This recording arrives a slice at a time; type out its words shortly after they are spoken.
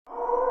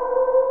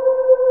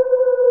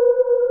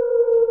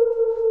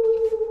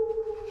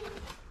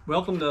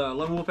Welcome to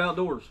Lonewolf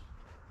Outdoors.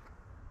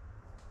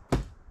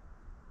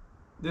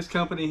 This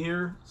company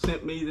here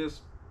sent me this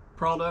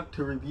product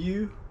to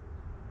review.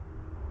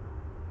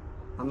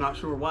 I'm not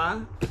sure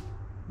why,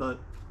 but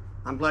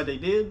I'm glad they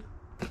did.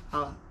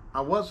 I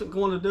wasn't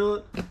going to do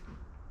it,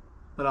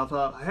 but I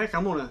thought, heck,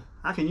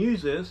 I can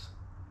use this,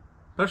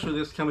 especially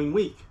this coming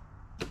week,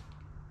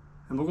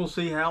 and we're gonna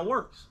see how it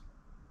works.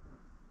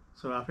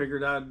 So I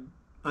figured I'd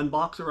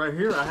unbox it right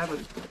here. I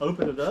haven't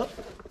opened it up,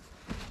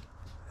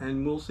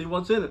 and we'll see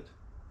what's in it.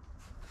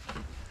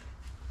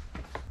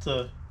 It's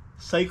a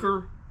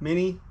Saker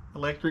mini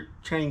electric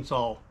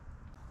chainsaw.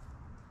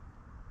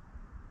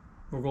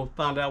 We're going to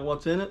find out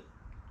what's in it,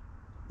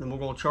 then we're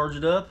going to charge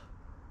it up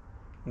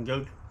and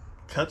go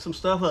cut some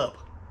stuff up.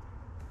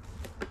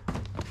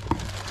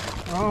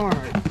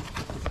 Alright,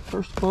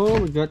 first of all,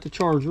 we got the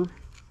charging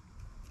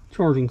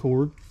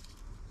cord.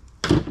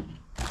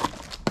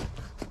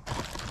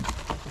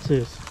 What's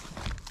this?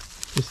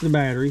 This is the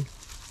battery.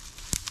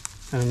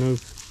 I don't know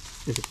if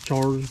it's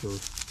charged or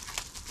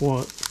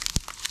what.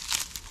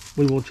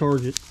 We will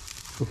charge it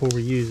before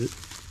we use it.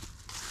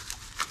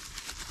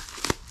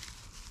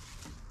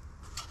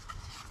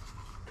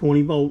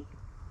 20 volt,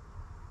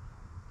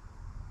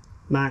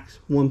 max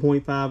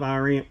 1.5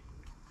 hour amp.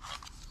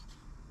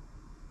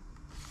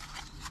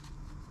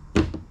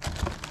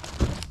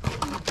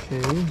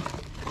 Okay,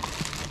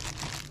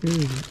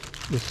 here's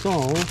the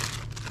saw.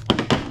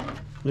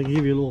 Let me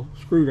give you a little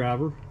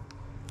screwdriver.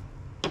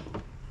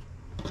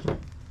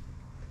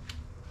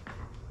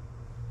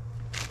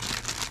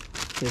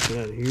 Take it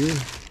out of here.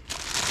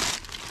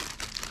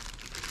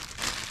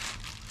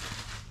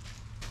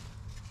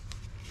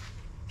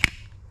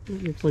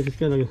 It looks like it's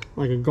got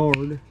like a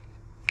guard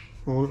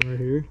on it right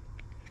here.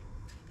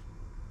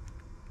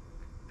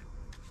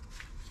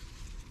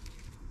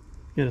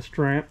 Got a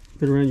strap,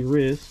 put around your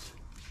wrist.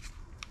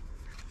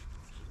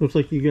 Looks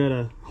like you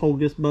gotta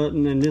hold this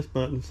button and this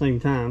button at the same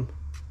time.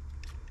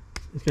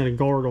 It's got a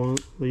guard on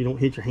it so you don't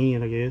hit your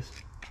hand, I guess.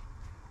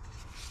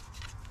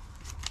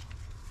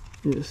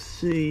 Let's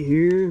see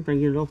here if I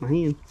can get it off my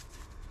hand.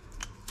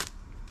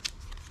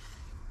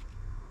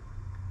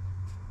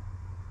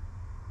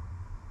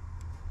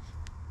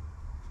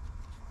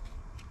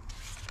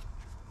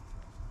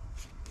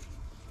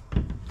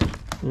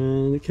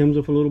 And it comes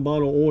with a little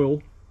bottle of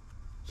oil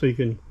so you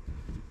can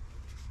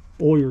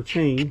oil your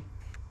chain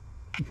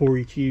before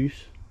each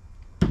use.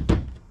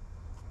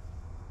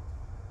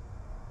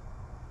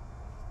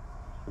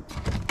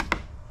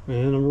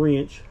 And a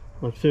wrench.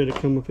 Like I said, it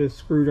comes with this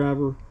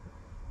screwdriver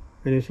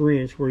and this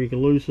wrench where you can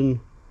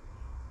loosen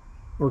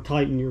or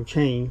tighten your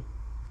chain.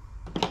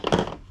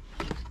 And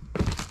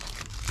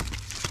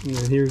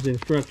then here's the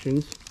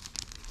instructions.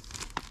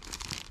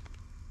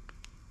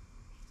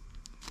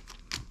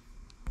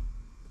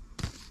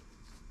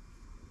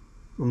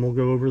 I'm gonna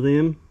go over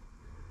them.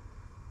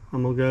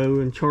 I'm gonna go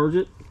and charge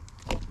it,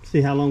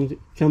 see how long it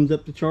comes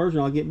up to charge,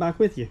 and I'll get back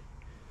with you.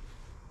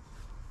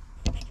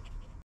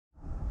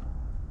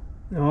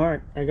 All right,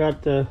 I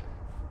got the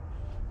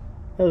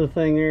other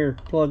thing there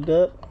plugged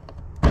up.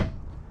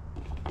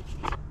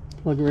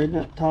 Plug it right in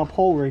that top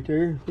hole right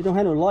there. It don't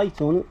have no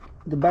lights on it,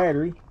 the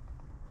battery.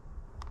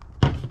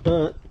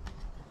 But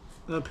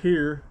up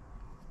here,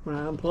 when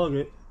I unplug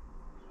it,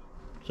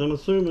 so I'm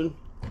assuming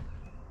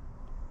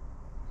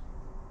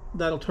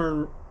that'll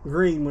turn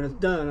green when it's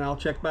done, and I'll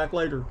check back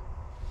later.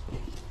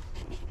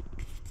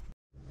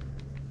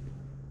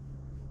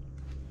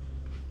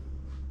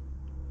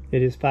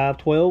 It is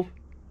 5:12.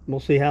 We'll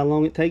see how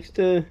long it takes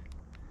to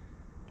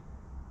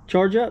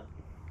charge up.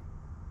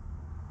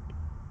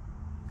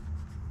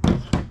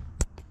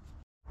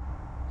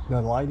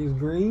 The light is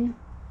green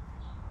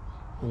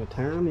and the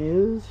time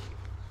is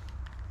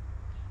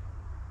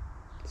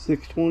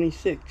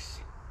 6:26.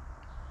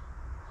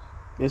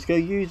 Let's go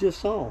use this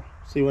saw,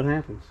 see what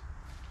happens.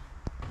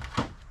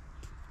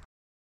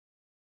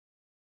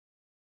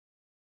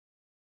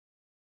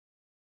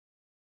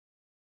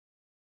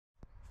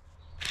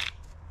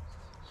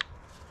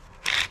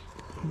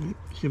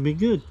 Should be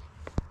good.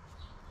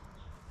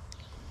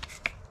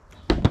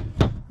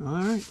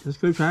 Alright, let's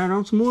go try it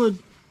on some wood.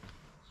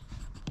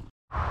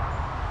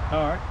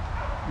 Alright,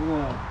 we're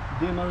going to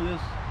demo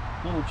this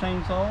little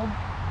chainsaw,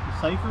 the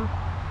Saker.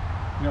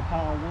 We got a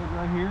pile of wood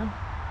right here.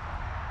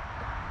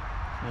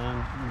 And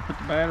we're going to put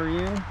the battery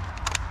in.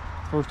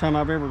 First time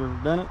I've ever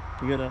done it.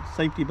 You got a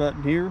safety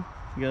button here.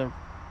 You got to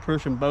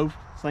push them both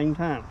at the same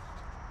time.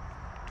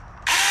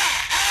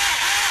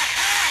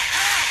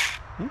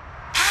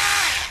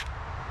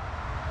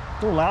 A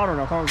little louder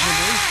than I thought it was going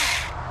to be.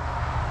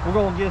 We're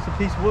going to get us a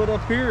piece of wood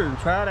up here and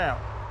try it out.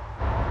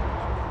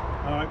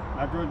 Alright,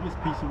 I drug this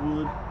piece of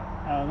wood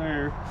out of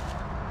there.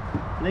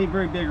 It ain't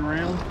very big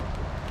around.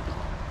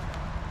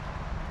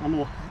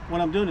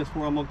 What I'm doing this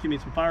for, I'm going to give me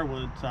some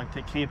firewood so I can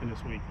take camping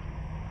this week.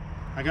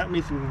 I got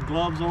me some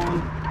gloves on.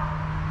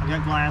 I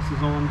got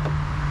glasses on. So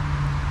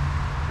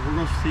we're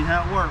going to see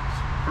how it works.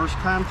 First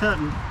time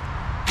cutting.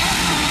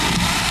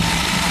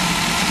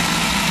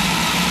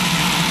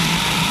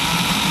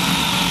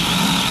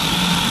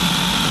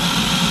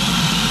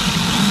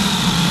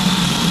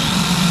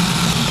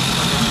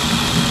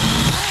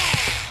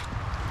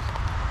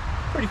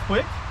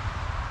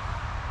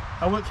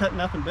 wouldn't cut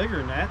nothing bigger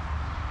than that.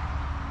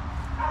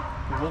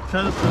 We'll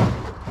cut it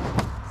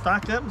to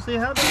stock up and see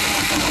how it does.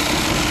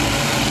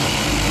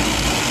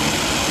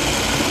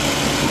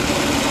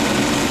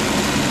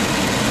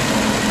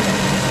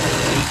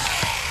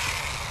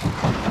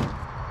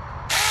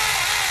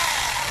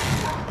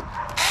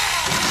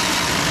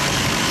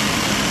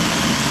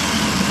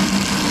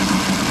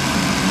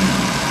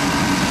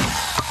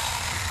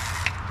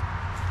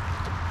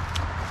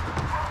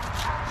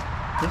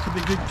 This would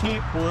be good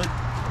camp wood,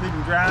 good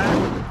and dry.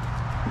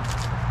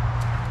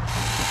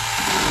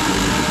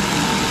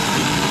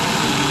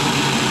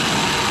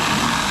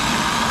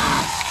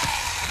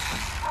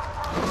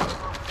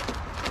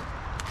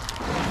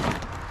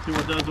 See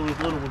what it does on these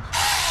little ones.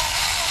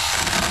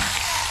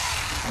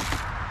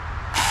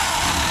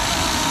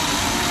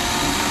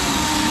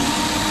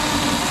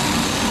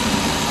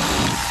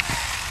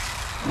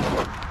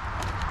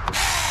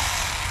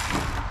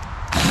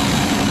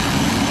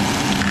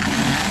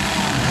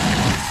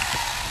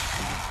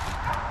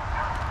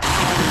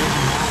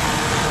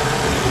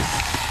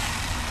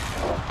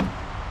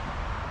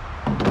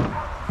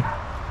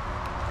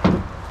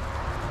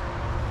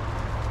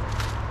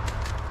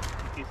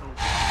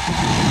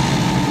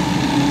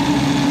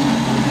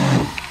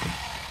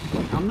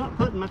 I'm not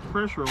putting much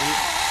pressure on it.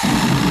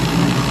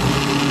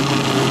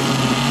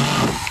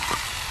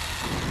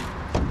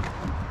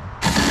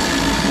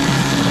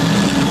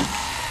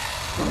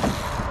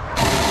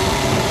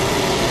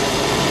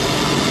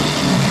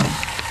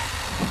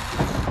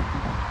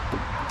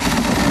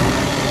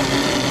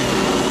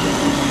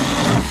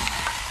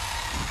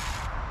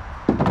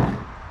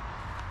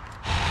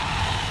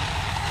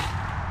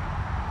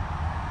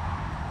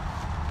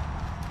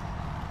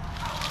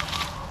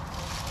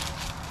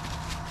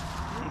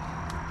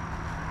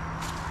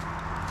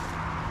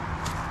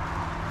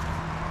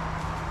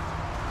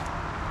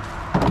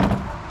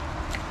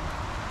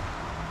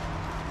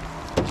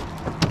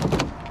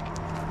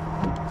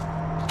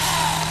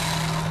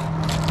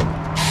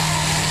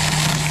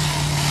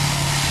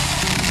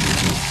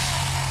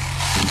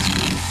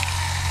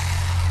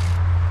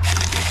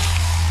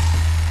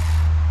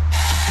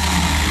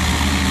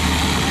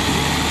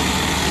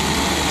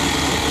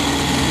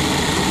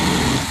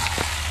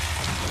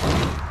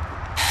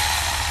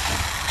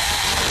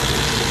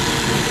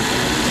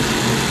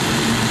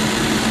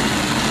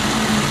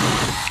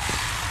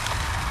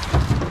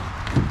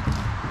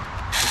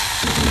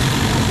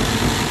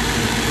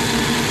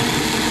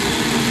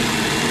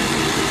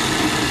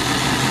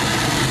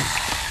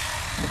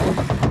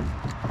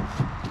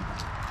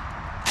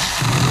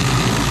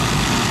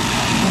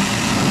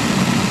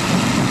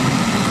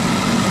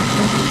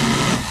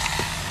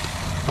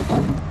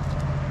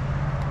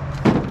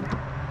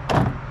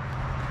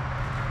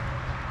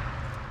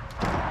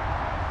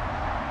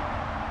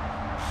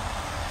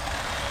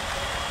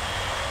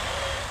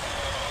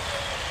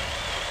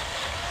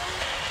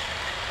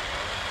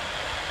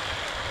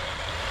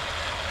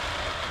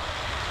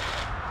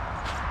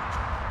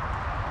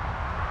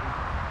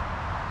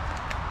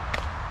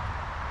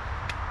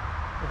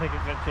 I think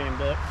it got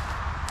jammed up.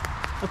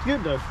 That's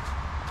good though.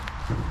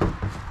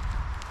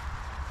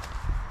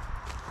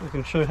 I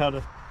can show how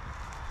to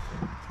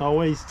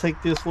always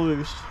take this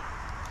loose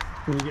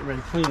when you get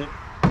ready to clean it.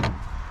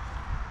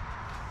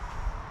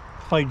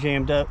 Play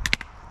jammed up.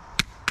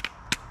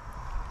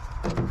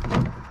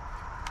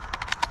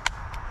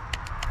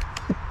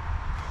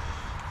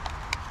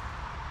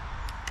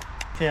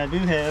 Okay, I do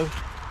have.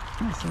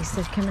 I see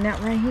stuff coming out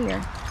right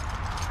here.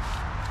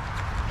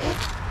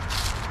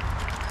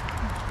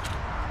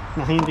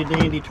 My handy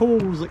dandy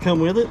tools that come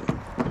with it.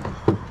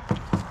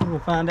 We'll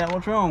find out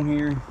what's wrong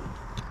here.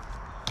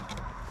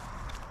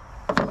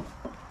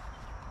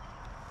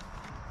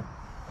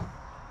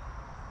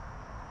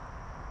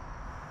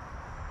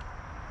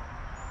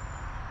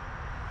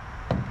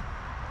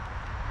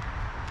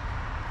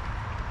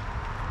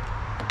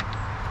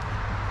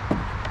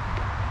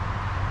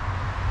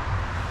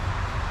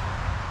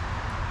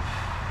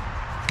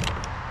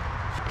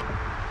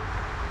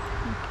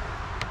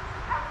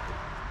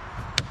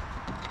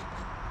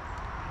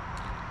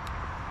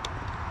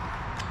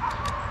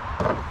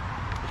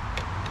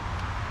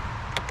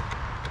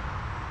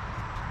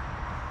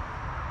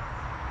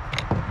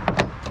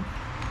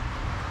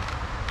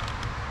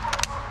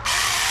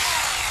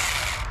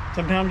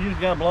 Sometimes you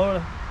just gotta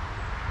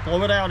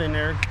blow it out in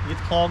there, get it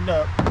clogged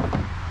up.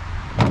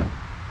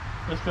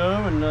 Let's go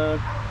and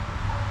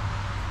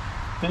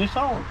finish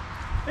on.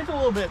 It's a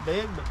little bit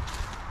big, but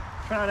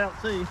try it out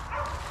and see.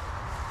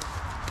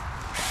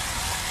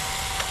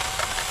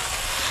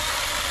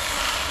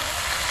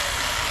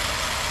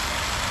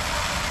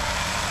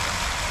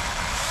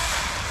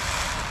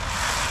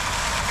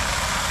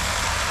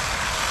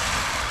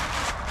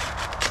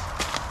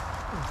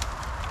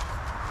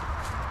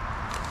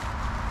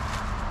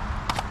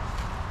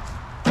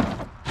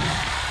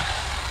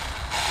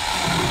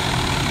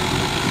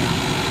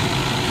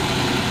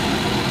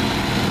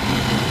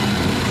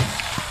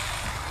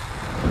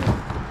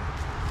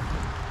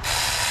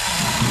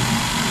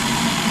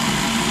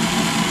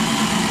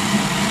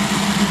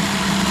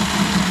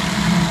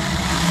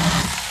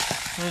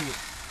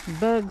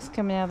 bugs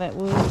coming out of that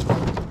wood.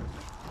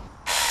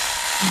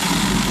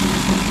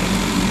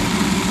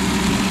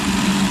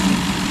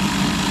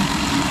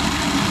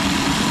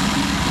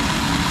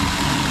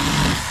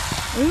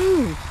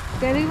 Ooh,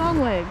 steady long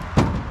leg.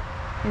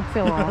 It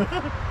fell off.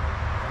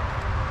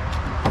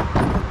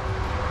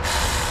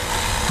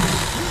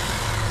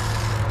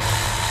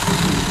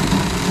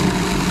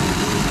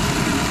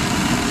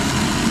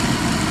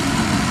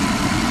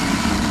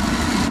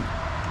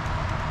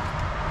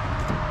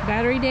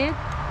 Battery dead?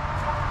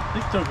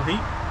 It's overheat.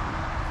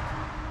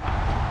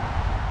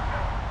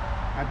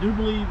 I do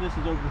believe this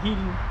is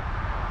overheating.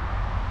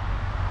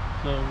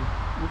 So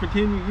we'll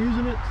continue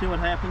using it, see what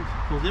happens.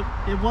 Because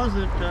it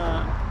wasn't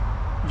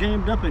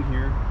jammed up in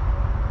here.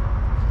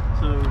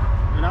 So,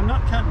 and I'm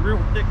not cutting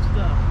real thick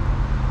stuff.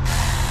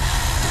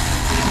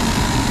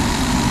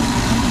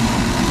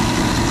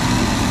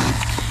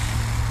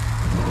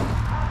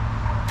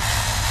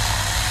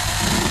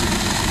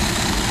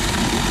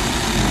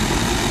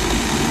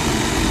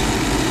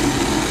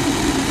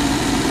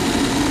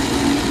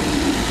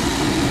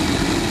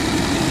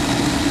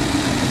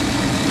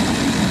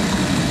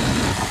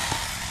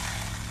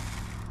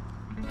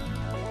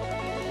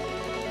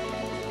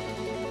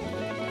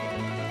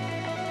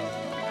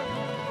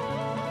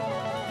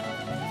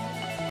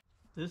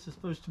 This is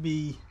supposed to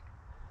be,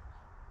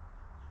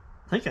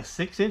 I think, a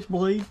 6-inch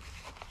blade.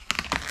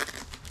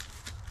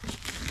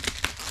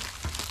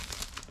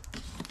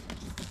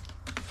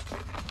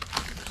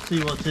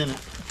 See what's in it.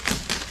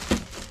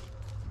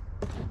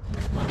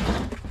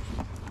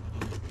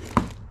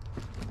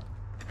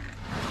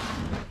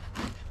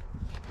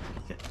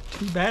 Got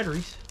 2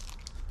 batteries.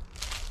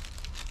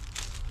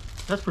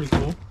 That's pretty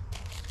cool.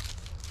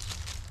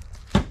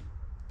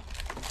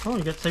 Oh,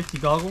 you got safety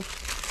goggles.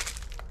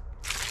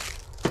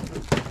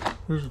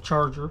 Here's a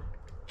charger.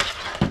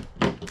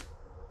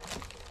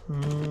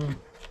 There's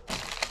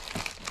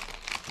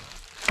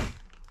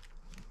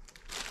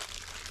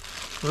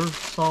the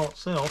saw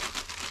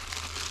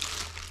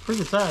itself.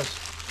 Pretty good size.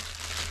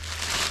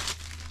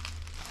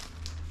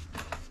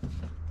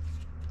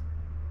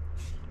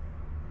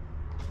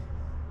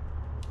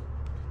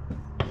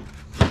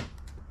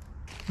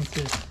 What's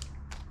this?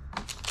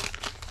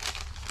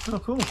 Oh,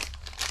 cool.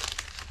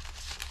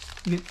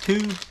 You get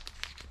 2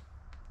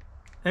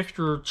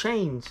 extra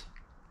chains.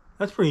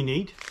 That's pretty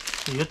neat.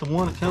 So you get the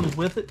one that comes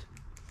with it,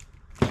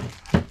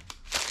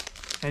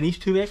 and these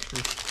 2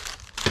 extras,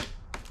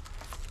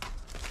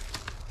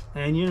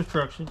 and your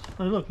instructions.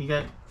 Oh, look, you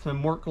got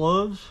some work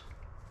gloves.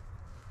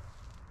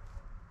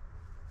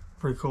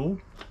 Pretty cool.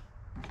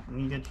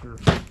 And you get your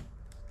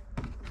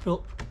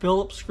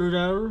Phillips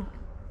screwdriver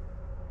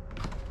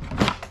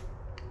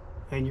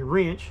and your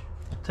wrench.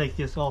 Take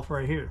this off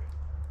right here,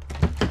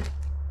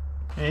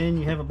 and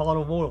you have a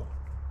bottle of oil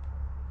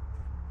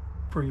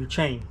for your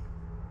chain.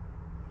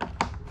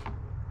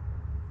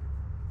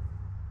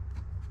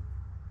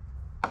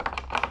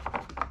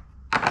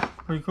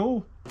 Pretty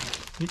cool.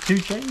 Get 2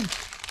 chains.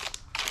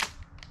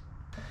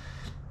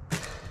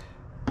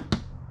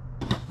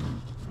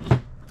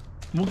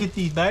 We'll get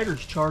these batteries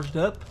charged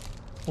up.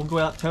 We'll go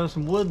out and tow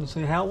some wood and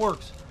see how it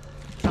works.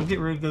 I'm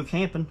getting ready to go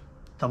camping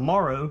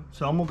tomorrow,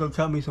 so I'm gonna go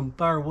cut me some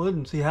firewood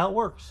and see how it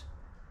works.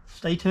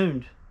 Stay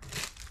tuned.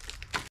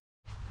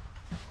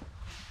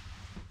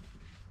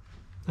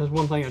 That's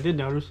one thing I did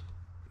notice.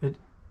 It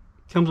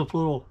comes with a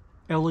little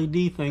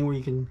LED thing where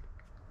you can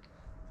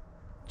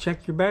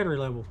check your battery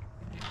level.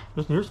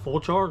 Listen, here's full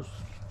charge.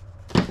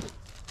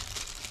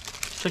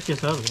 Check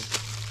this other one.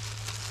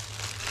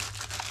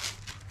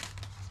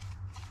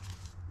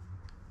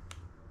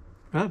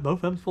 Alright, both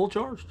of them full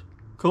charged.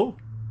 Cool.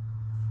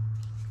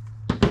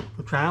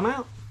 We'll try them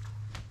out.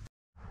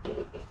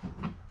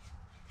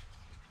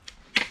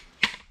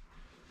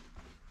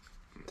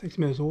 Take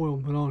some of this oil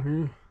and put on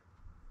here.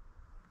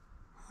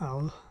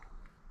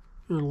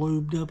 They're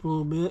lubed up a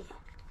little bit.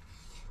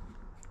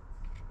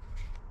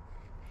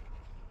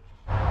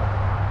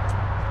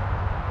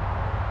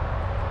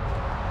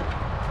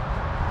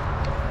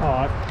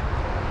 Alright,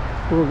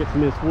 we're gonna get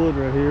some of this wood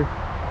right here.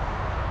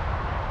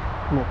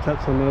 I'm gonna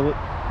cut some of it.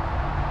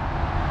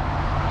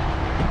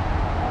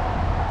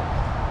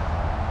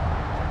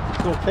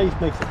 This little case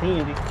makes it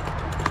handy.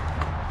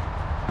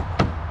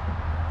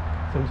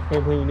 Comes with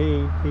everything you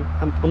need.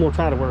 I'm gonna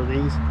try to wear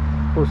these.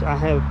 Of course, I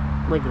have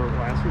regular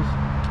glasses.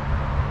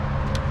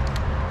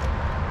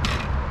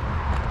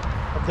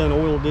 I've done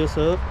oiled this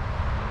up.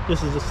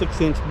 This is a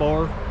 6-inch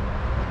bar.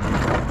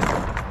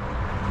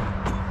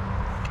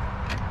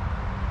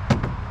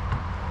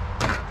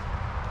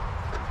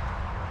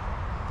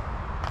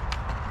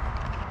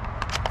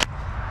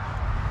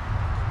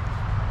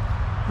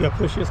 You gotta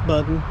push this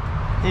button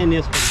and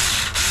this one.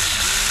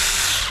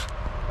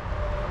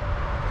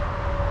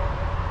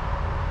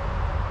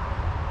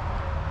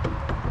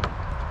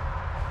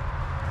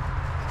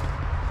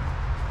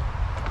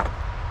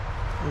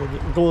 We'll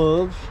get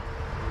gloves.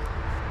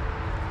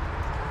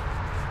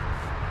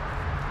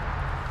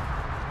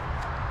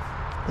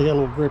 They got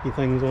little grippy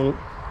things on it.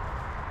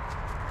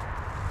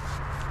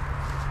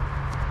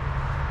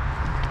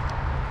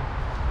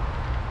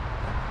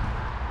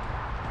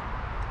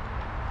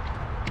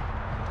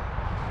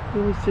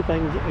 Let me see if I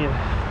can get me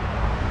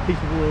a piece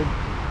of wood.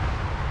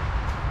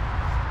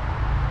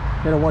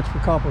 Gotta watch for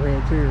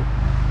copperheads here.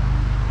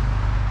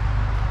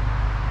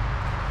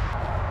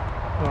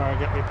 Alright, I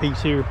got me a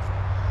piece here.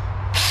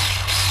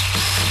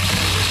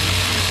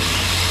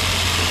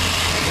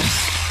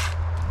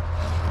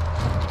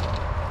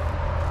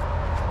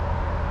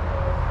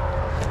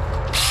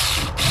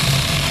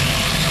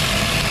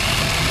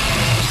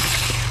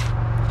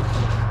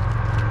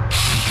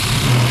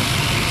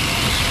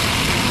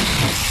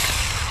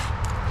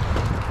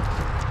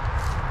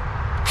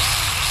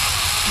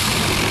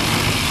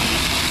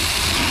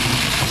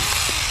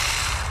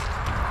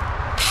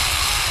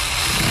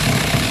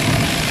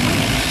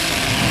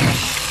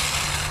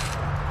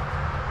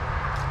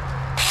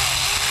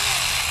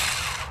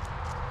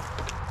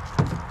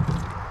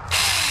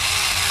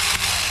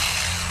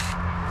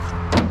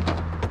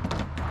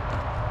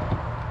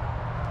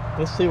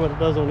 Let's see what it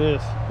does on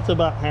this. It's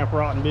about half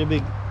rotten, be a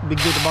big good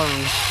to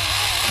burn.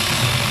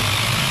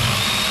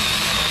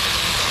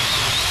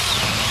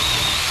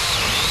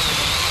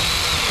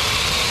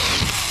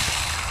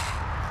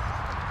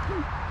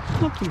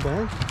 Not too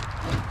bad.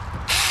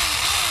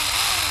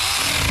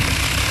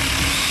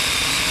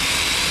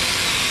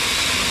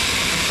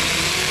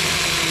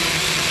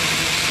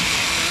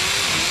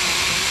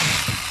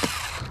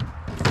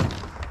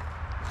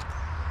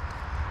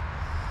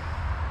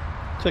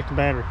 Check the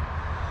battery.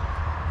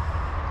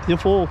 Still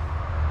full,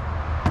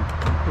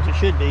 which it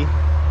should be.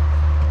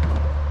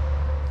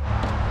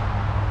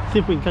 See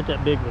if we can cut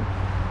that big one.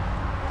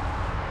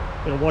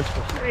 Gotta watch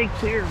for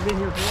snakes here. Been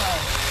here for a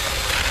while.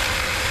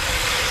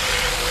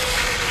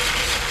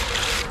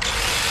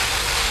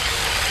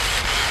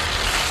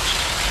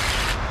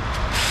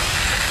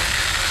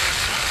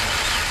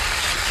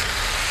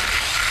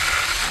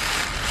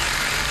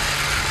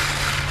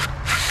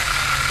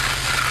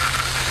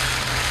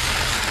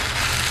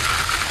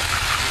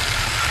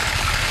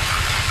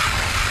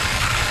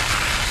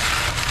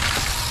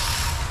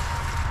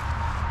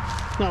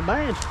 Not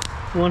bad.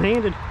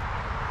 One-handed.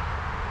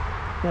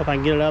 Now if I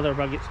can get it out of there if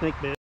I get snake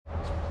bit.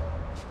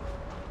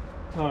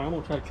 Alright, I'm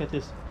gonna try to cut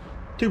this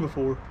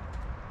 2x4.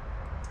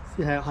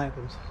 See how it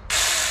happens.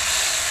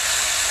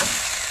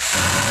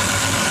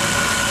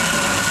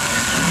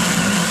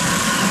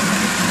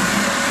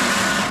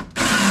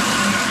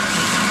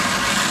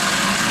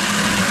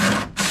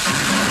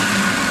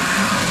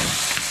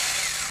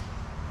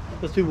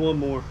 Let's do one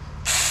more.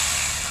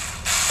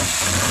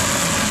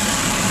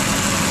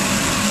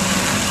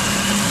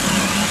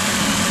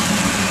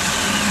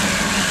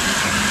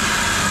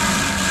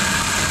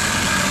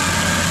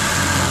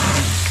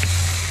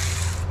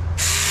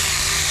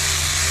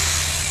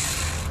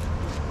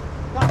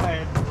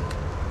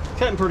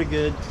 Cutting pretty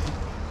good.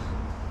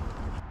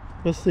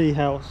 Let's see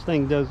how this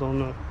thing does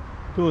on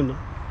doing the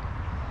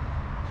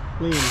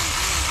lean.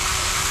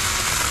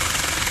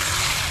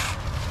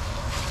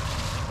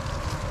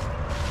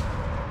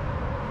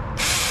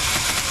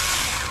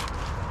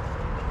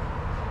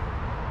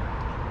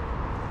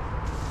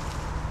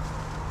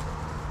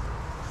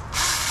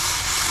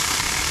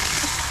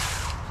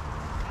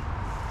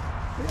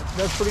 Yeah,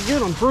 that's pretty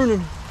good on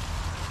pruning.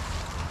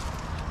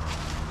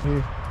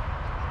 Here.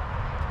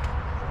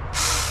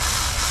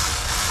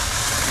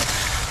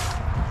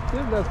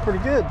 Yeah, that's pretty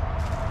good.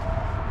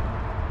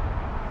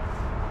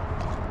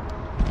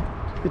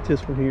 Let's get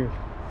this one here.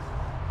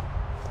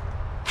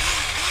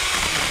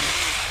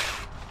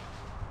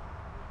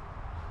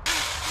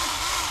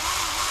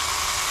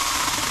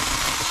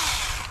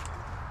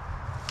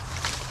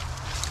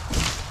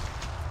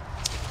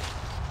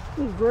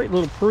 This is a great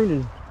little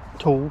pruning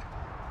tool.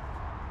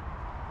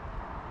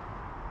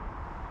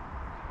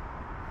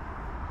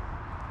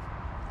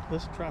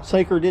 Let's try.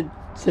 Saker did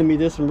send me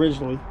this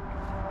originally.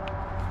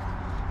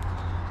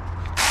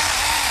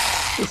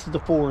 This is the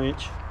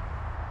 4-inch.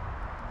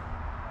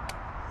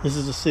 This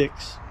is a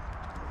 6.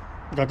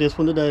 Got this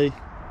one today.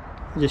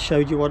 I just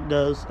showed you what it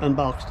does.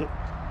 Unboxed it.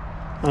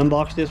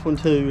 Unboxed this one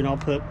too, and I'll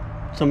put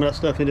some of that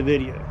stuff in the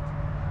video.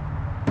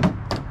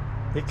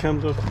 It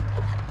comes with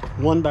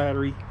one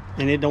battery,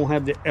 and it don't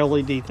have the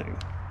LED thing.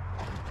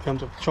 It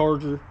comes with a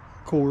charger,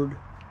 cord,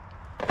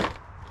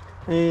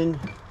 and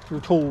your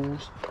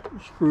tools,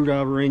 your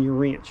screwdriver, and your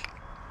wrench,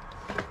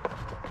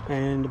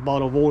 and a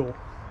bottle of oil.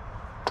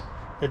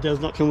 It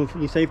does not come with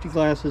any safety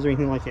glasses or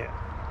anything like that.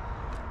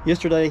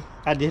 Yesterday,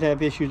 I did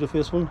have issues with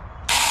this one.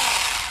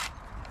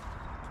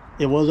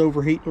 It was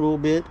overheating a little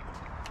bit.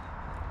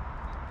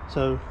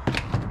 So,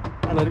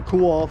 I let it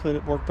cool off and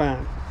it worked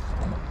fine.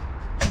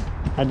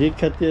 I did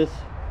cut this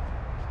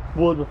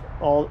wood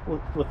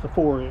with the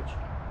 4-inch.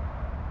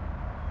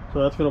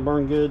 So that's going to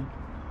burn good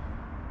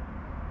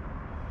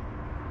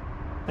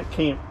at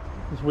camp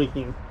this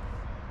weekend.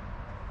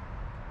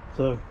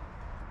 So,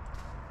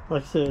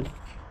 like I said,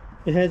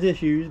 it has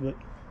issues, but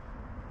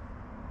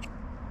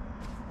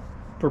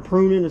for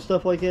pruning and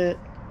stuff like that,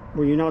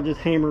 where you're not just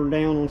hammering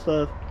down on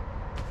stuff,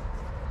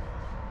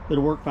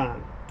 it'll work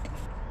fine.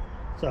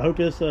 So I hope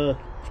this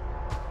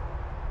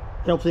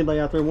helps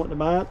anybody out there wanting to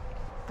buy it.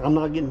 I'm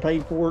not getting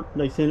paid for it.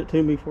 They sent it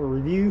to me for a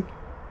review.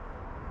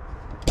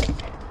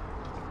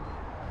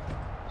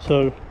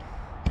 So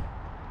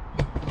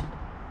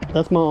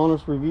that's my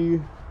honest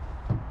review.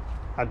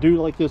 I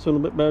do like this one a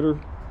bit better.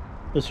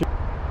 But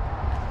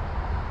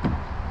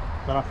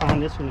I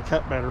find this one to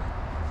cut better,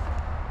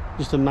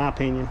 just in my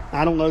opinion.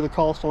 I don't know the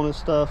cost on this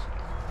stuff.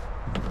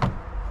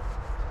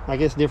 I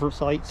guess different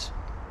sites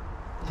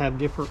have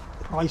different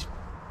price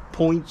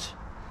points.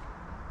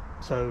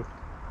 So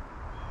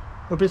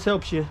hope this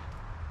helps you.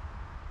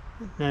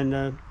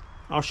 And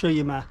I'll show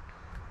you my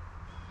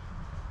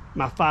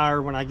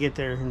fire when I get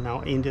there, and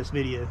I'll end this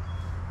video.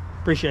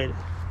 Appreciate it.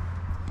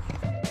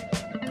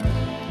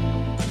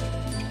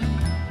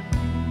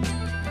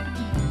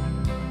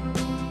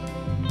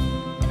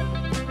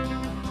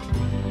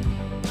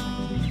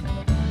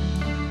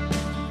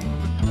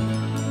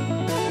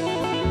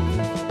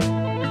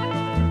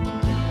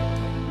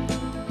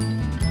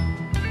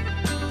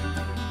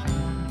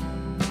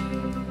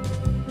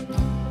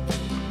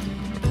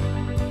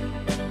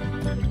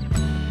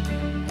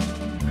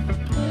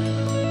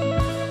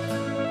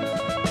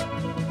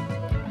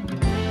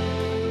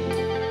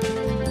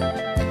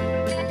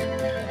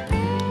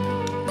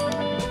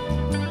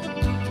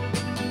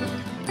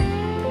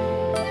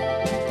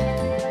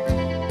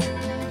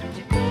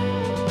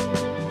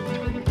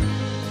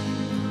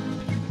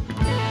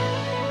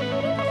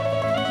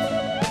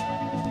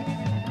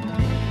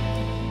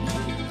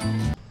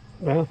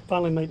 Well,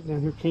 finally made it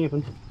down here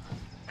camping.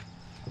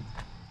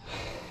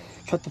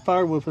 Cut the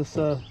fire with this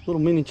little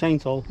mini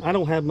chainsaw. I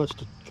don't have much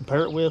to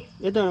compare it with.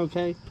 It done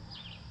okay.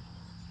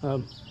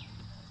 It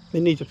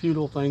needs a few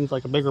little things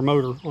like a bigger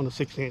motor on a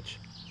 6-inch.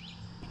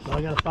 So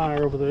I got a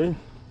fire over there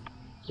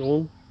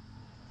going.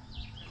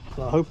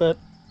 So I hope that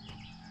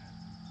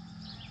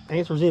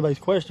answers anybody's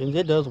questions.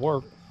 It does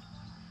work,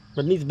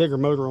 but it needs a bigger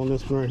motor on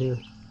this one right here.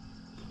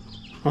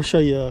 I'll show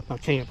you my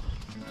camp.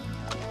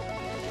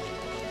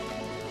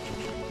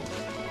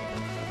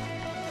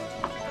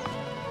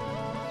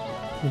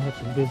 We have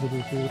some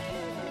visitors here.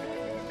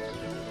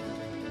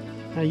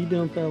 How you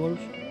doing, fellas?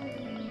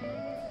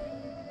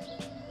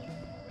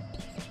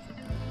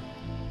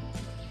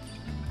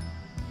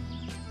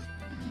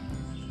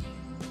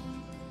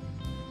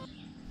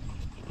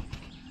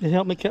 It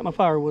helped me cut my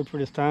firewood for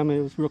this time.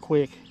 It was real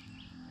quick.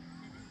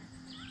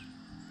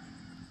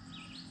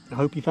 I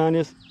hope you find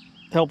this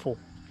helpful.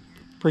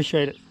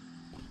 Appreciate it.